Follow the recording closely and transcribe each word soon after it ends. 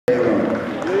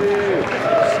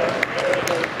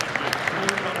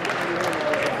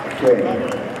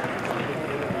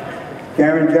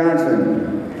Karen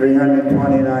Johnson,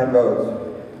 329 votes.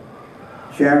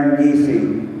 Sharon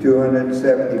Giese,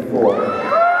 274.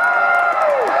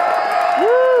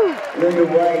 Linda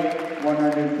White,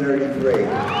 133.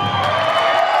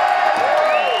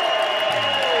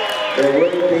 There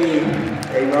will be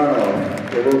a runoff.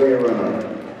 There will be a runoff.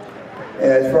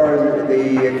 As far as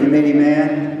the committee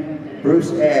man,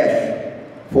 Bruce Ash,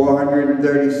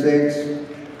 436.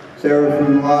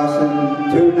 Seraphim Lawson,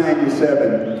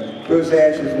 297. Bruce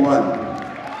Ash is one.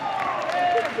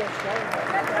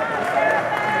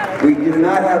 We do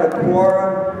not have a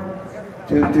quorum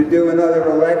to do another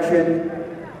election,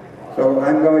 so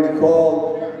I'm going to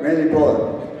call Randy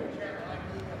Bullock.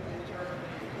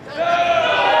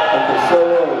 Okay, so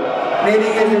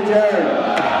meeting is adjourned.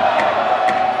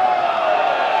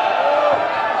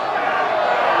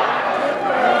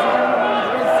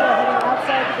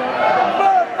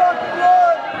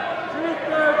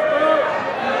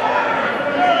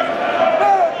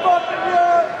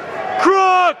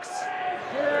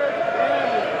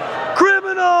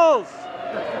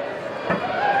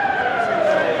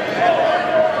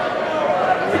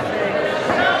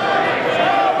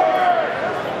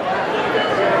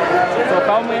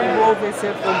 How many votes they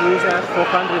said from Bruce at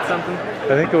 400 something?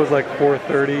 I think it was like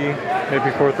 430,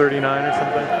 maybe 439 or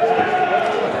something.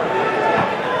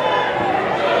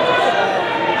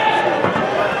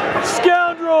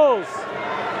 Scoundrels!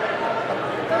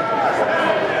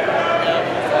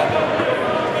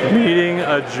 Meeting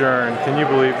adjourned. Can you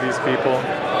believe these people?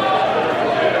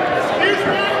 Excuse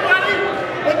me, everybody,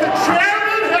 but the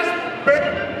chairman has been...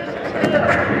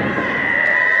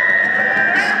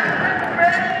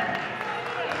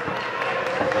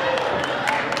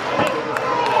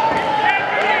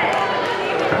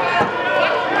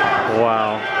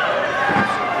 Wow.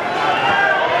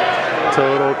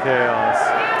 Total chaos.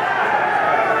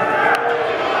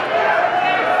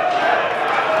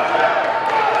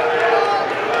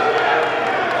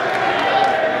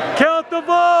 Count the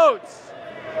votes!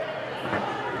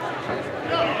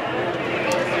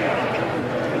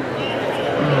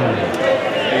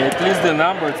 At least the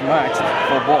numbers matched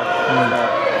for both.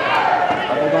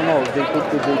 I don't know if they took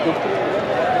it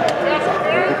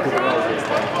well this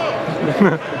time.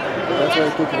 That's why I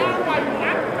took it.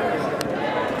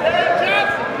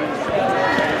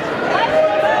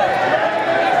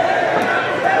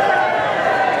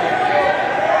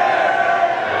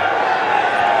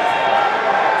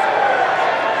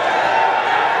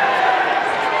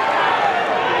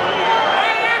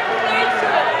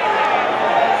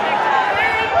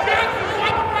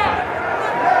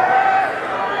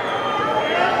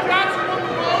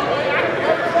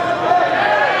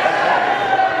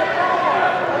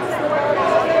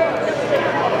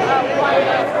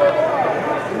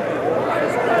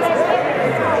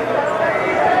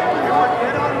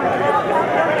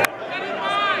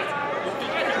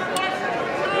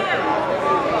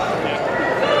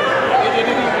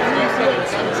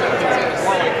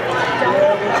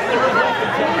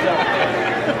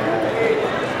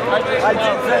 I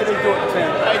did say they do it 10.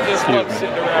 I just love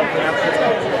sitting around camping.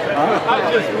 I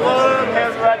just love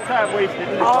having the right time wasted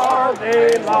all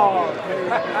day long.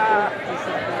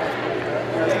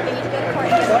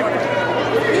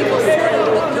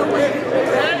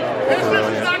 Business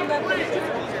is not complete.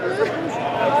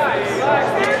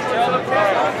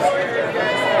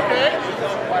 Okay?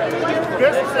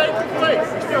 Business ain't complete.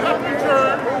 We still have to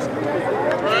adjourn.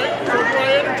 Right? So do I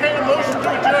entertain a motion to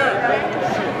adjourn?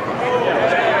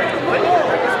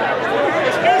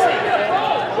 Excuse me.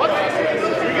 What? We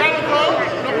gotta go?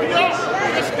 No, we don't. We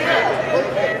just did.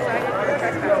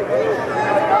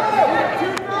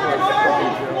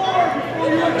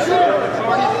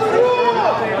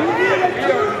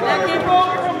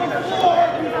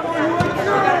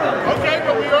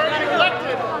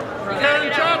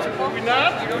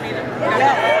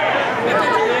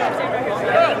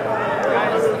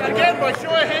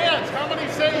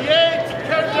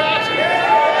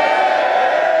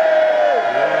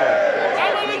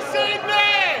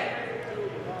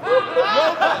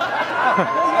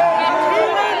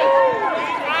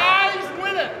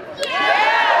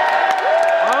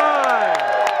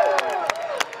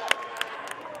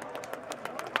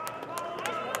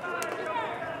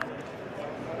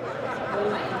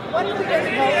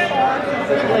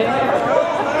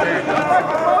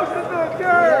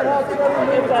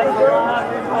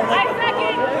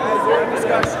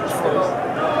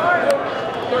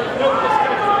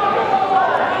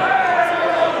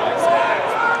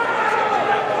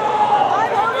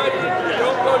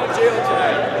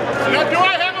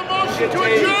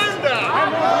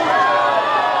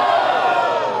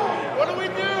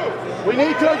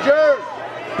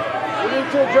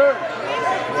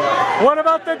 What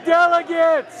about the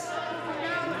delegates?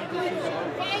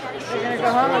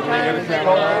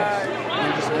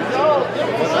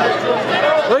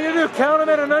 What are you gonna do? Count them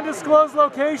at an undisclosed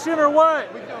location or what?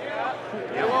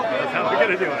 That's how we're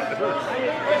gonna do it.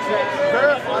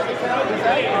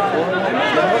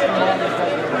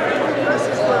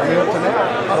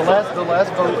 The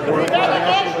last vote were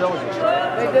national delegates.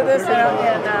 They did this in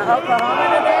Oklahoma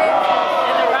today,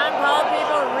 and the Ron Paul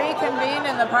people reconvened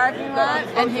in the parking lot,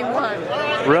 and he won.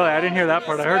 Really? I didn't hear that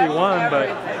part. I heard he won, but...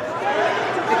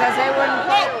 Because they wouldn't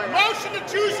play with him. Motion to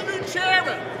choose a new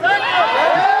chairman.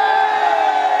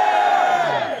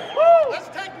 Let's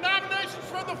take nominations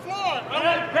from the floor.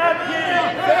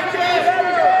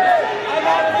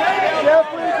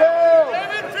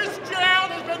 David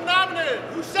Fitzgerald has been nominated.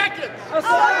 Who's second?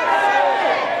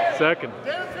 Second.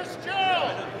 David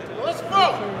Fitzgerald. Let's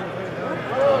vote.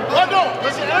 Oh no,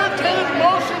 let's entertain a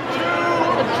motion to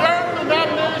adjourn the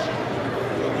nomination.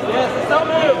 Yes, so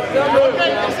moved.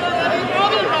 Okay, is there any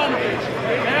other nominations?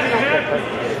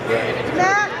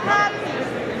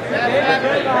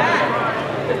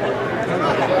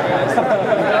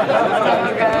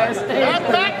 Matt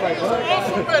Packard has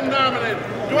also been nominated.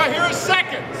 Do I hear a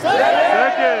second?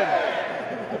 Second.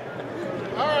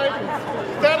 All right.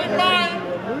 With that in mind,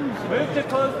 Move to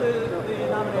close the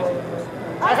nomination.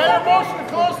 I have a motion to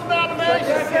close the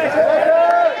nomination.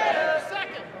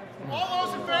 Second. All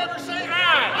those in favor say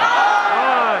aye.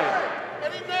 Aye.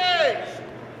 Any nays?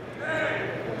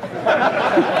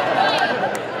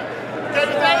 Okay,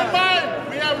 with that in mind,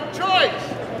 we have a choice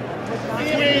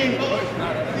between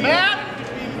Matt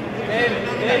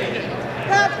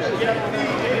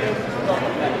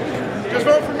Just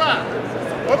vote for Matt.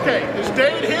 Okay, is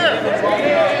David here?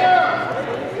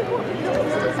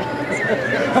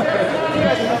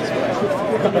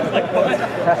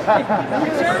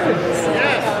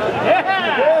 Yes.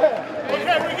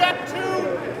 Okay, we got two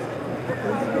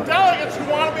delegates who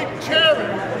want to be chairman.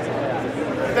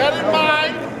 With that in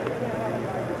mind,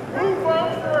 who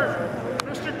votes for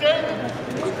Mr. David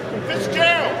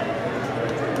Fitzgerald?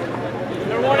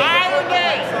 Aye or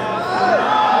nay?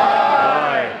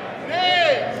 Aye.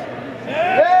 Nays?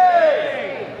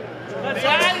 The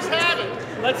ayes have it.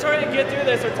 Let's hurry and get through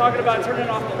this. They're talking about turning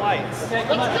off the lights. Let's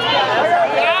go. The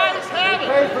ayes have it.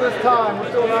 Paid for this time. We're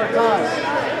still out of time.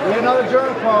 We had not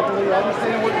adjourned properly. I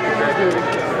understand what you're going to do.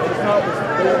 It's not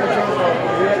they didn't adjourn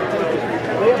properly. We had to take it.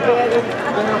 They abandoned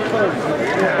their post.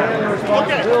 They abandoned their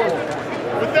responsibility.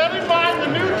 With that in mind, the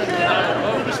new chairman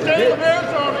for the state of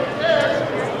Arizona is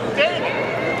David.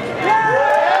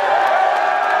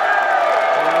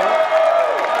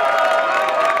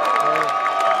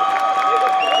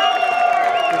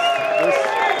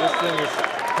 This thing is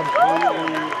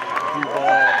completely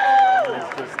devolved.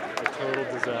 It's just a total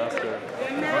disaster.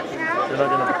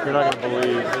 You're not gonna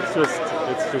believe. It's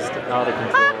just out of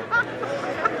control.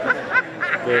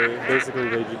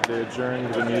 They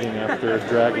adjourned the meeting after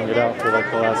dragging it out for like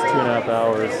the last 2.5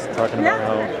 hours, talking about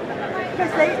how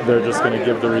they're just going to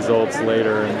give the results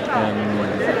later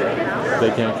and they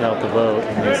can't count the vote.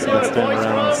 And they've been standing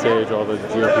around on stage, all the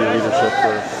GOP leadership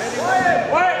for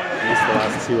at least the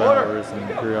last 2 hours and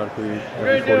periodically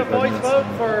every 45 minutes. Vote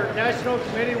for National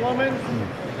Committee Woman.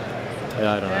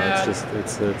 Yeah, I don't know.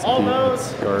 It's All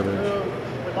those garbage.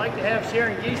 who would like to have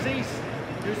Sharon Geese's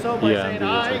do so by Yeah, I'm saying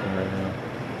aye. videotaping right now.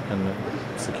 And the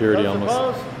security Those almost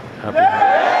opposed?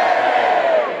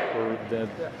 or the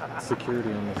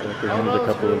security almost apprehended a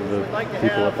couple of the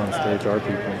people up on stage, our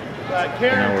people.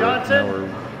 Karen Johnson.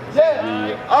 Now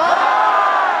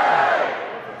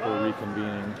we're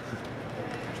reconvening,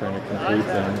 trying to conclude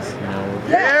things. You know.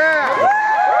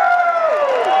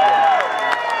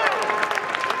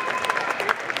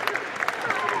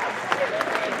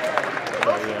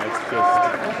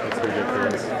 It's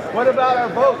ridiculous. What about our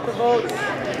vote? The votes?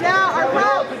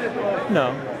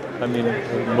 No, I mean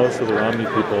most of the Romney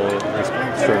people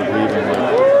started leaving like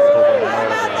over an hour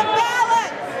ago,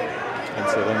 and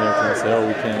so then they're going to say, "Oh,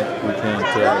 we can't What was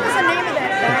the name of that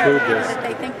conclude this that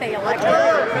they think they elected?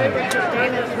 because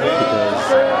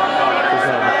there's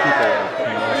not enough people left." You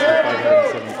know,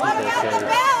 it's like 570 people say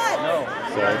no.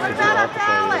 So I think I'll have to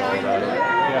tell you about it.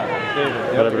 Yeah,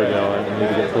 David. But I better go. I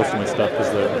need to get close to my stuff because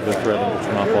they're threatening to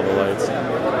turn off all the lights.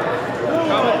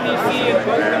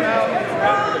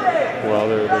 Well,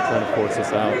 they're trying to force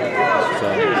us out.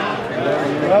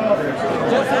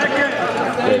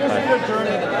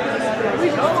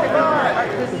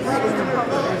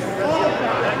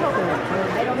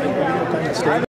 So.